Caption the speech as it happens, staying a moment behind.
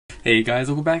Hey guys,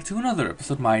 welcome back to another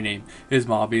episode. My name is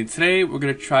Mabi, and today we're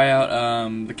gonna try out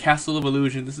the Kyassuru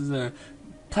Irūjon. This is a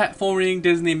platforming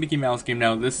Disney Mickey Mouse game.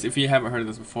 Now, this, if you haven't heard of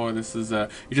this before, this is it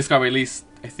just got released,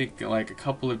 I think, like a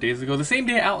couple of days ago, the same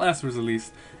day Outlast was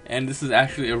released, and this is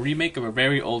actually a remake of a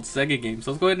very old Sega game.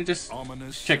 So let's go ahead and just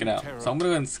check it out. So I'm gonna go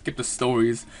ahead and skip the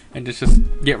stories and just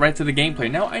get right to the gameplay.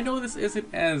 Now, I know this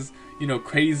isn't as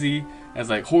crazy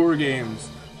as like horror games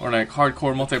or like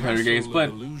hardcore multiplayer games,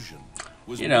 but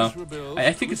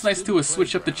I think it's nice to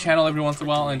switch up the channel every once in a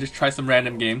while and just try some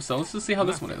random games. So let's just see how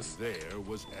this one is.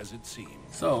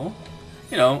 So,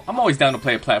 I'm always down to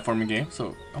play a platforming game.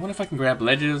 So I wonder if I can grab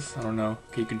ledges. I don't know.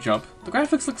 Okay, you can jump. The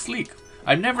graphics look sleek.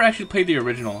 I've never actually played the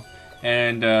original.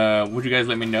 And would you guys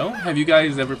let me know? Have you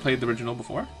guys ever played the original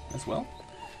before as well?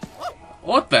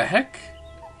 What the heck?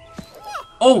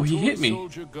 Oh, he hit me.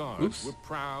 Oops. So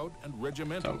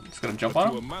I'm just gonna jump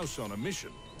on him.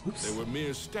 Oops. They were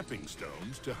mere stepping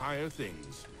stones to higher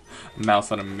things.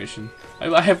 Mouse on a mission.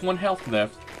 I have 1 health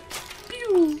left.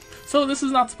 Pew! So this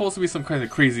is not supposed to be some kind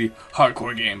of crazy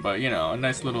hardcore game, but a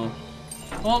nice little...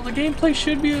 Well, the gameplay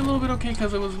should be a little bit okay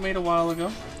because it was made a while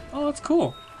ago. Oh, that's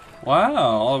cool. Wow,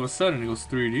 all of a sudden it goes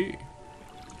 3D.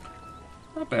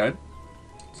 Not bad.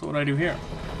 So what do I do here?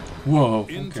 Whoa,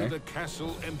 okay. Into the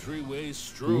castle entryway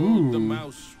strode the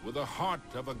mouse with the heart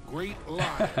of a great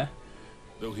lion.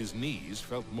 Though his knees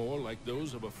felt more like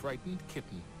those of a frightened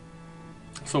kitten.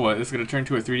 So what, this is gonna turn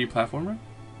to a 3D platformer?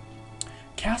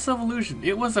 Kyassuru Irūjon.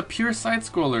 It was a pure side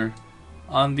scroller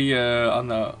on the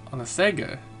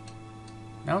Sega.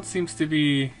 Now it seems to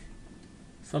be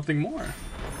something more.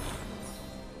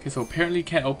 Okay, so apparently you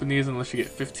can't open these unless you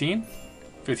get 15.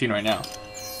 15 right now.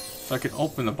 So I can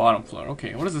open the bottom floor.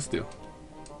 Okay, what does this do?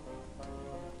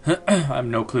 I have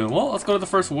no clue. Well, let's go to the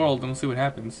first world and we'll see what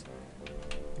happens.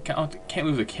 Can't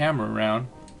move the camera around.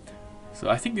 So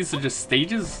I think these are just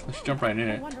stages. Let's jump right in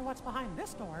it. I wonder what's behind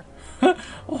this door.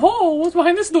 Oh, what's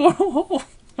behind this door?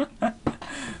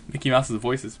 Mickey Mouse's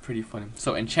voice is pretty funny.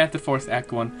 So, Enchanted Forest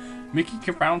Act 1. Mickey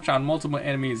can bounce on multiple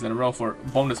enemies in a row for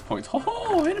bonus points.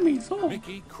 Oh, enemies! Oh.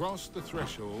 Mickey crossed the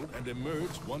threshold and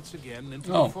emerged once again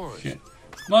into the forest. Shit.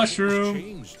 Mushroom!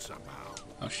 Changed somehow.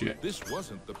 Oh shit. This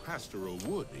wasn't the pastoral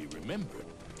wood he remembered.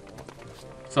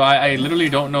 So I literally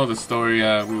don't know the story.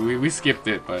 We skipped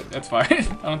it, but that's fine.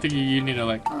 I don't think you need to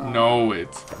like know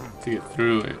it to get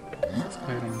through it. Let's go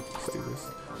ahead and just do this.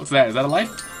 What's that? Is that a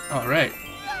life? All right.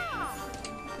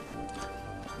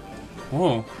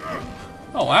 Whoa.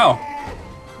 Oh wow.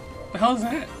 What the hell is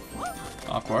that?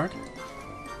 Awkward.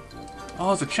 Oh,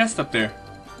 there's a chest up there.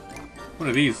 What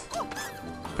are these?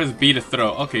 Press B to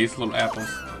throw. Okay, these little apples.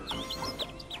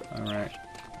 All right.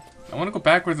 I want to go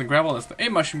backwards and grab all this stuff. Hey,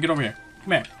 mushroom, get over here.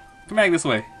 Come here. Come back this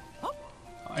way.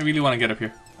 I really want to get up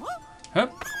here.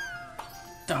 Hup.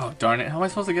 Oh, darn it. How am I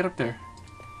supposed to get up there?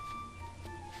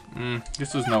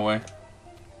 This was no way.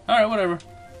 Alright, whatever.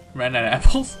 Ran out of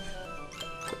apples.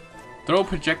 Throw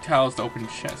projectiles to open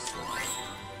chest.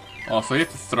 Oh, so you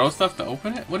have to throw stuff to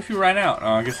open it? What if you ran out?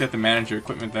 Oh, I guess you have to manage your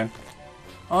equipment then.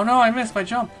 Oh no, I missed my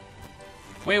jump.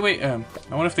 Wait, I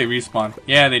wonder if they respawn.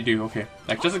 Yeah, they do, okay.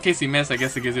 Like, just in case you miss, I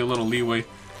guess it gives you a little leeway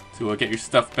to get your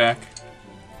stuff back.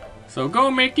 So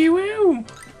go, Mickey, woo!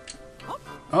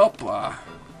 Hopla.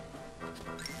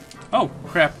 Oh,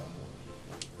 crap.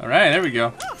 Alright, there we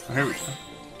go. Oh, here we go.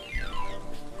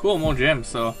 Cool, more gems,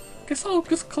 so I guess I'll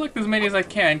just collect as many as I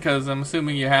can, because I'm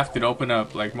assuming you have to open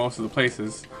up, like, most of the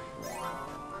places.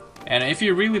 And if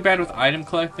you're really bad with item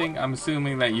collecting, I'm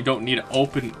assuming that you don't need to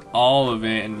open all of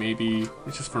it, and maybe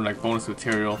it's just for like bonus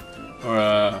material, or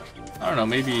I don't know,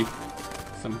 maybe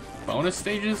some bonus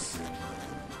stages.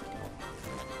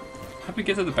 How'd we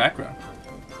get to the background?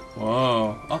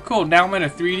 Whoa! Oh, cool. Now I'm in a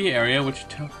 3D area, which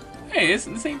hey,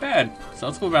 this ain't bad. So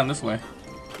let's go around this way.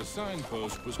 The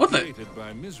signpost was created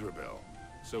by Mizrabel,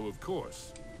 so of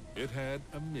course it had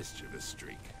a mischievous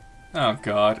streak. Oh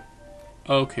God.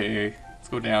 Okay. Let's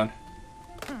go down.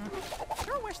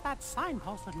 Sure wish that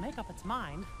signpost would make up its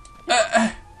mind.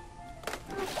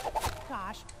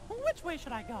 Gosh, which way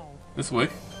should I go? This way?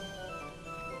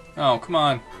 Oh, come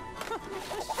on.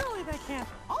 Surely they can't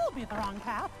all be the wrong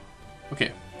path.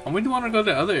 Okay. I would want to go to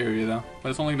the other area though, but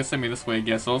it's only going to send me this way, I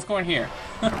guess. So let's go in here.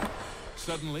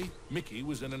 Suddenly, Mickey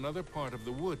was in another part of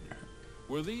the wood.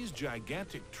 Were these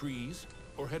gigantic trees,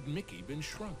 or had Mickey been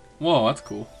shrunk? Whoa, that's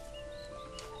cool.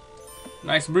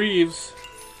 Nice breathes.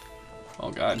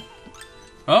 Oh God.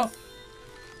 Oh.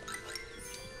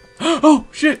 Oh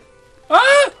shit.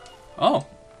 Ah. Oh.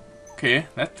 Okay.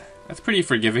 That's pretty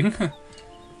forgiving.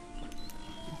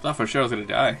 Thought for sure I was gonna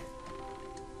die.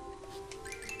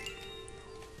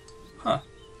 Huh.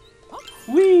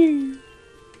 Whee!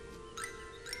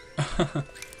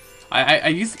 I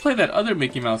used to play that other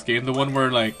Mickey Mouse game, the one where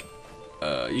like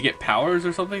you get powers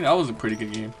or something. That was a pretty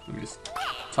good game. Let me just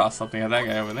toss something at that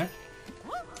guy over there.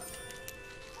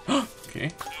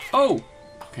 Okay. Oh.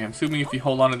 Okay. I'm assuming if you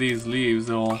hold on to these leaves,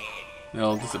 they'll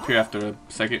disappear after a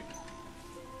second.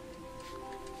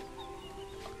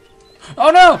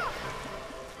 Oh no!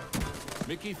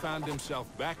 Mickey found himself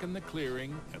back in the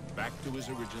clearing and back to his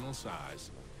original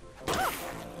size.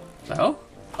 The hell?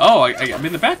 Oh, I'm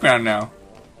in the background now.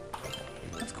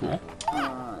 That's cool.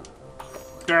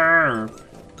 Grr.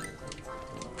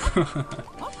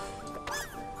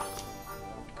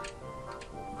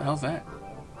 The hell's that?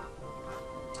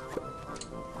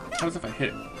 What happens if I hit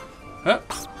it? Huh?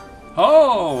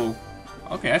 Oh!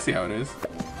 Okay, I see how it is.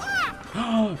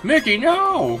 Mickey,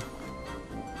 no!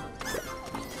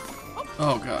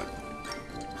 Oh god.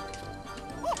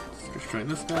 Let's destroy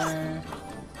this guy.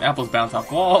 Apples bounce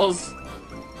off walls.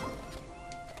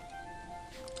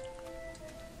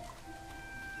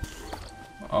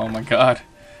 Oh my god.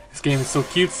 This game is so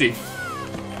cutesy.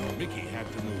 Mickey had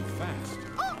to move fast.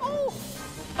 Uh-oh!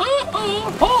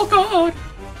 Uh-oh! Oh god!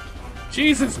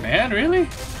 Jesus, man, really?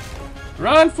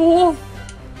 Run, fool!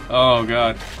 Oh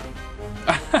god.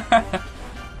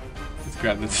 Let's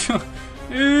grab this.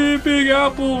 Hey, big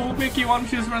apple! Mickey, why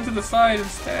don't you just run to the side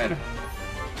instead?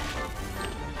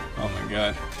 Oh my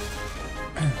god.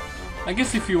 I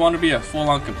guess if you want to be a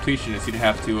full-on completionist, you'd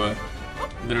have to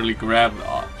literally grab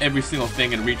every single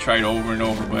thing and retry it over and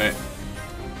over, but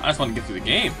I just want to get through the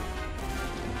game.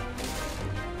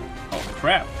 Oh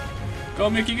crap. Go,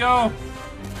 Mickey, go!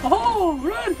 Oh,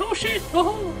 run! Oh shit!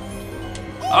 Oh!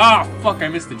 Ah, fuck, I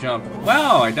missed the jump.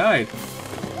 Wow, I died.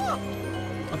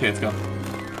 Okay, let's go.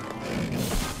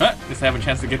 Just have a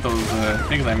chance to get those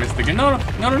things I missed again. No, no,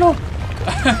 no, no, no!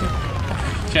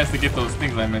 Chance to get those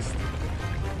things I missed.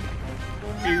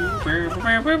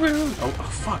 Oh,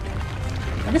 fuck.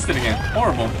 I missed it again.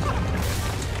 Horrible.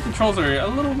 Controls are a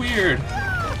little weird.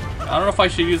 I don't know if I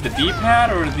should use the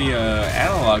D-pad or the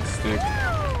analog stick.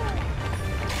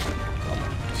 Oh,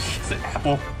 it's an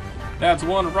apple. That's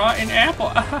one rotten apple.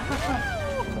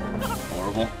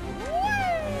 Horrible.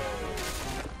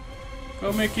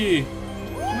 Go, Mickey.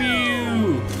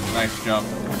 Whew. Nice jump.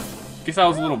 Guess that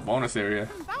was a little bonus area.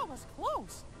 That was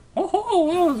close.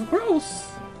 Oh, that was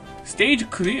gross. Stage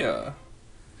clear.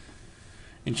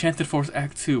 Enchanted Force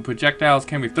Act 2. Projectiles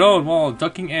can be thrown while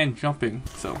ducking and jumping.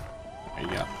 So, there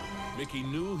you go. Mickey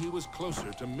knew he was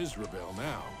closer to Mizrabel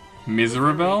now.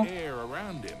 Mizrabel? The very air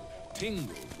around him tingled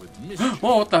with mischief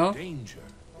Whoa, what the hell? and danger.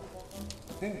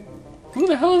 Who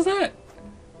the hell is that?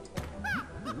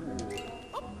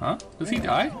 Huh? Does he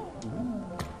die?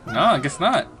 No, I guess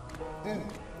not.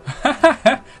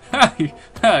 Hi.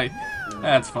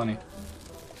 That's funny.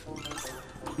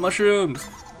 Mushrooms.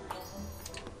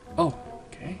 Oh,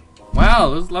 okay.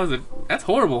 Wow, that's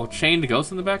horrible. Chained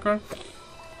ghost in the background. Let's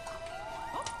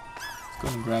go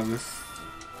and grab this.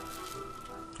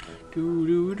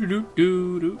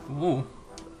 Oh.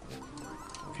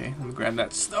 Okay, let me grab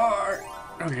that star.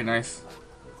 Okay, nice.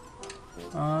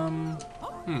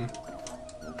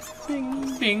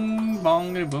 Bing, bing,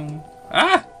 bong, boom.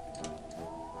 Ah!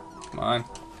 Come on.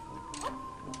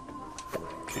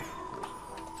 Okay.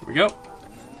 Here we go.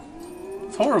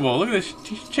 It's horrible. Look at this.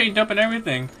 She's chained up and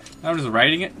everything. Now I'm just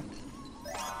riding it.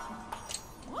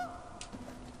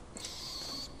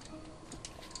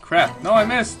 Crap. No, I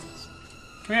missed.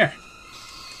 Come here.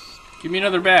 Give me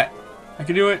another bat. I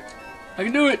can do it. I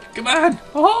can do it. Come on.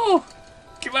 Oh!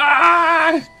 Come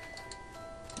on!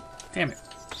 Damn it.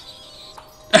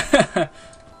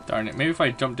 Darn it. Maybe if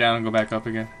I jump down and go back up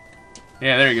again.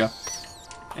 Yeah, there you go.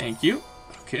 Thank you.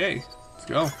 Okay. Let's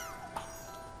go.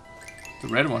 The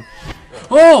red one.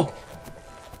 Oh!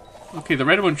 Okay, the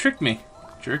red one tricked me.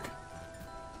 Jerk.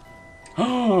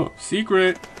 Oh!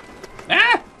 Secret!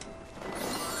 Ah!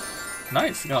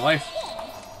 Nice. Got a life.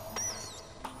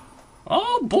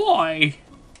 Oh boy!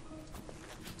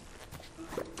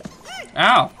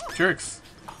 Ow! Jerks.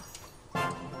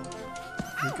 Oh,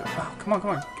 come on,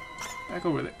 come on. Back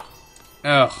over there.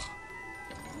 Ugh.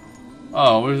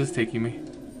 Oh, where's this taking me?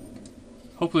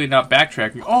 Hopefully not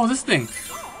backtracking. Oh, this thing!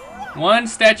 One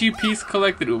statue piece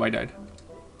collected. Ooh, I died.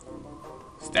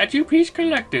 Statue piece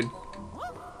collected.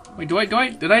 Wait,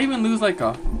 did I even lose like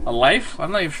a life?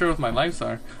 I'm not even sure what my lives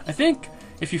are. I think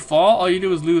if you fall, all you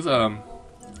do is lose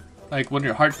like one of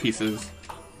your heart pieces,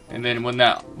 and then when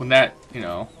that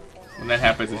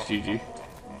happens, it's GG.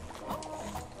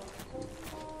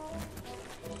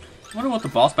 I wonder what the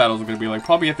boss battles are gonna be like.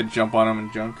 Probably have to jump on them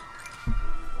and junk.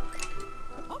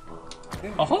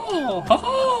 Oh ho! Ho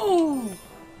ho!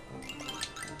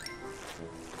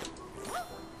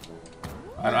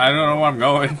 I don't know where I'm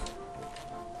going.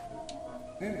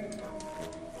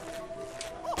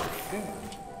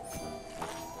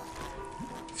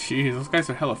 Jeez, those guys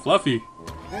are hella fluffy.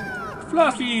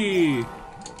 Fluffy!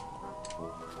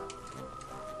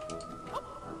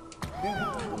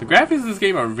 The graphics of this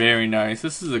game are very nice.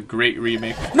 This is a great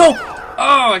remake. No!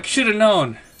 Oh, I should have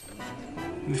known.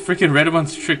 The freaking red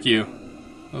ones trick you.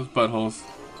 Those buttholes.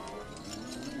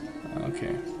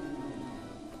 Okay.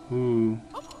 Ooh.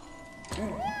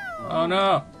 Oh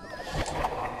no!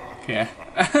 Okay.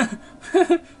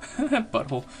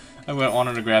 Butthole. I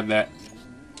wanted to grab that.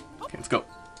 Okay, let's go.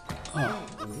 Oh.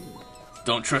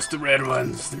 Don't trust the red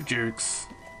ones. They're jerks.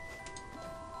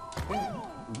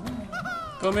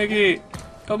 Go, Mickey!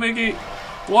 Go, Mickey!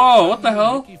 Whoa, what the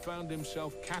hell? Mickey found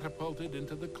himself catapulted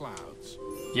into the clouds.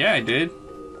 Yeah, I did.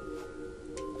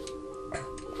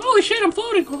 Holy shit, I'm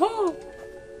floating! Oh.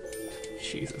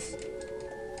 Jesus.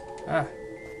 Ah.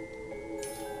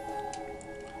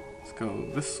 Let's go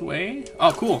this way.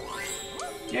 Oh, cool.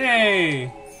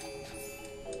 Yay!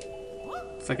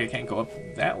 Looks like I can't go up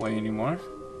that way anymore.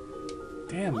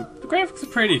 Damn, the graphics are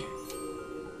pretty.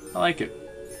 I like it.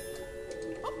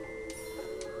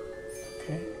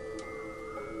 Okay.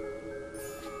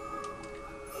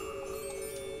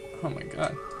 Oh my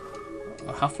god.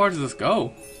 How far does this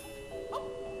go?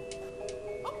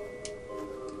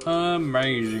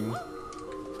 Amazing.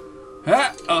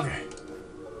 Ah, okay.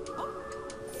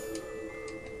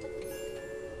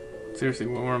 Seriously,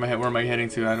 where am I heading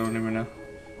to? I don't even know.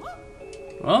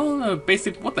 Well,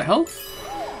 basic. What the hell?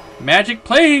 Magic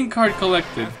playing card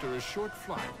collected. After a short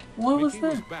flight, What was Mickey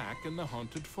that? was back in the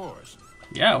haunted forest.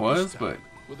 Yeah, it was, This but time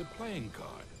with a playing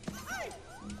card.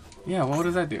 yeah, what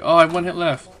does that do? Oh, I have one hit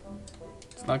left.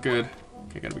 It's not good.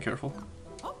 Okay, gotta be careful.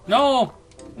 No!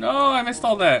 No, I missed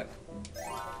all that.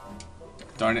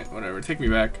 Darn it, whatever. Take me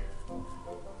back.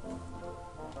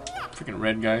 Freaking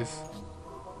red guys.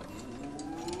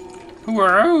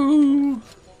 Whoa!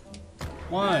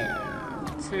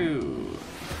 1, 2.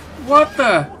 What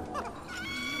the?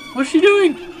 What's she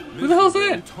doing? Who the hell's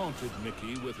that? Mizrabel taunted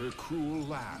Mickey with her cruel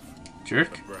laugh.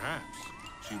 Jerk. Perhaps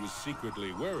she was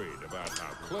secretly worried about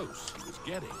how close he was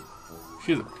getting.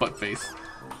 She has a butt face.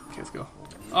 Okay, let's go.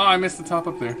 Oh, I missed the top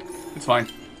up there. It's fine.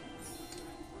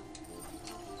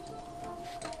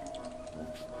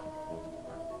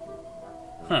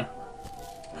 Huh.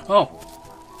 Oh.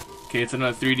 Okay, it's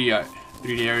another 3D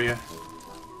area.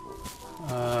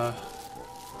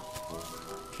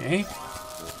 Okay.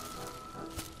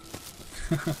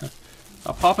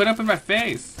 I'll pop it up in my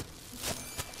face.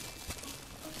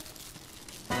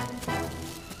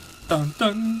 Dun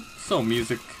dun. So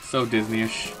so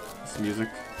Disney-ish. This music.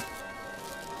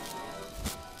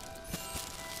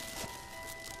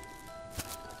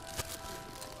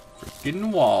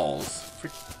 Frickin' walls.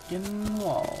 Frickin'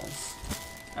 walls.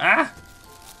 Ah!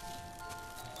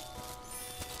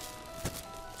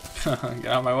 Get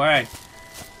out of my way.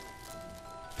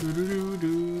 Do do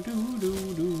do do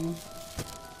do do.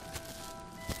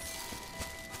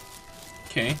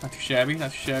 Okay, not too shabby,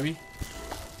 not too shabby.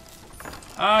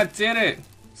 Ah, I did it!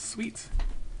 Sweet.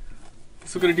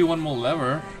 So we're gonna do one more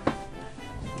lever.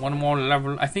 One more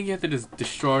level. I think you have to just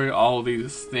destroy all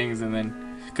these things and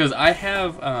then, because I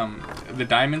have the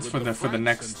diamonds for the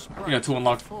next, you know, to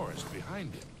unlock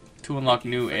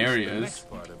new areas.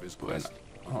 But,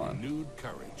 hold on. Renewed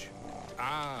courage.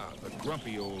 Ah, the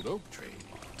grumpy old oak tree.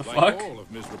 The Like fuck? all of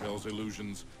Mizrabel's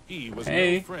illusions, he was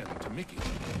Hey. no friend to Mickey.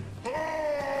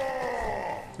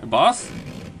 The boss?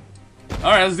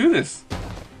 Alright, let's do this.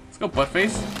 Let's go,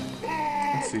 buttface.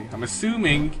 Let's see. I'm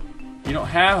assuming you don't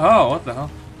have. Oh, what the hell?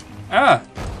 Ah!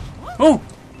 Oh!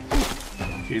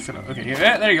 Okay, he's gonna. Okay,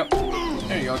 yeah, there you go.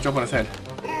 There you go. Jump on his head.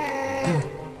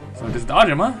 So just dodge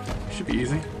him, huh? Should be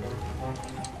easy.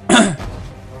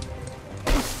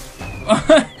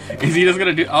 Is he just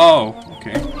gonna do? Oh,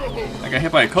 okay. I got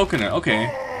hit by a coconut. Okay.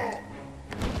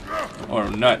 Or a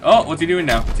nut. Oh, what's he doing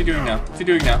now? What's he doing now? What's he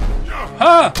doing now?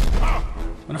 Ha!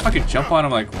 What if I could jump on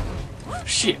him like...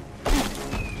 Shit.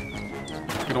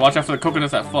 Gotta watch out for the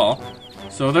coconuts that fall.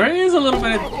 So there is a little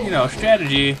bit of, you know,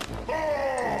 strategy.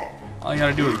 All you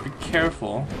gotta do is be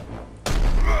careful.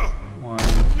 1,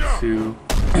 2.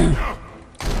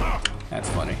 That's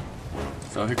funny.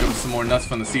 So here comes some more nuts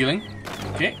from the ceiling.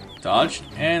 Okay, dodged,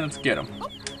 and let's get him.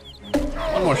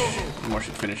 One more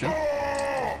should finish him.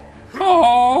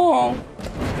 Oh!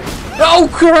 Oh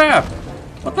crap!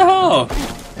 What the hell?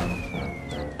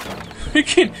 He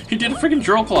did a freaking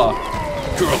drill claw.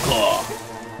 Drill claw.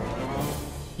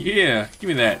 Yeah, give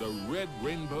me that. The red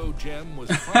rainbow gem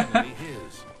was finally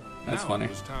his. That's Now funny.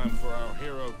 It was time for our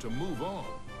hero to move on.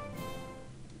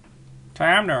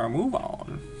 Time to move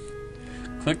on.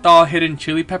 Collect all hidden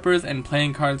chili peppers and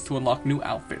playing cards to unlock new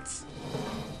outfits.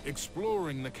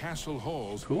 Exploring the castle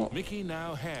halls, Cool. Mickey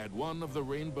now had one of the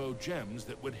rainbow gems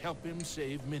that would help him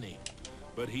save Minnie.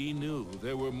 But he knew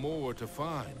there were more to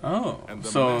find. Oh, and the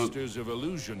so Masters of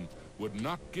Illusion would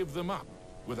not give them up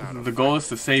without a the goal is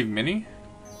to save Minnie?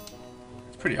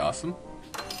 It's pretty awesome.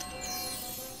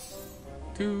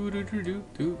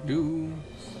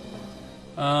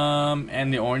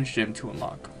 And the orange gem to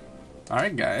unlock.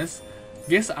 Alright guys,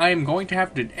 guess I am going to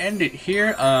have to end it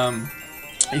here.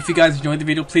 If you guys enjoyed the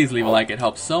video, please leave a like, it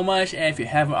helps so much. And if you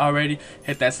haven't already,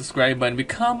 hit that subscribe button.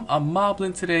 Become a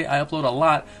Moblin today. I upload a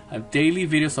lot of daily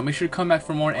videos, so make sure to come back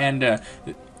for more. And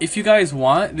if you guys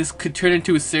want, this could turn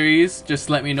into a series. Just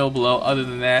let me know below. Other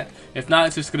than that, if not,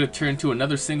 it's just going to turn into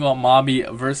another single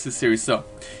Mabi versus series. So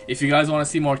if you guys want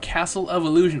to see more Castle of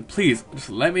Illusion, please just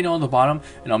let me know on the bottom,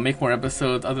 and I'll make more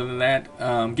episodes. Other than that,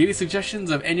 give me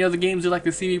suggestions of any other games you'd like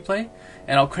to see me play,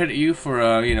 and I'll credit you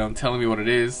for you know, telling me what it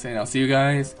is. And I'll see you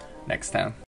guys next time.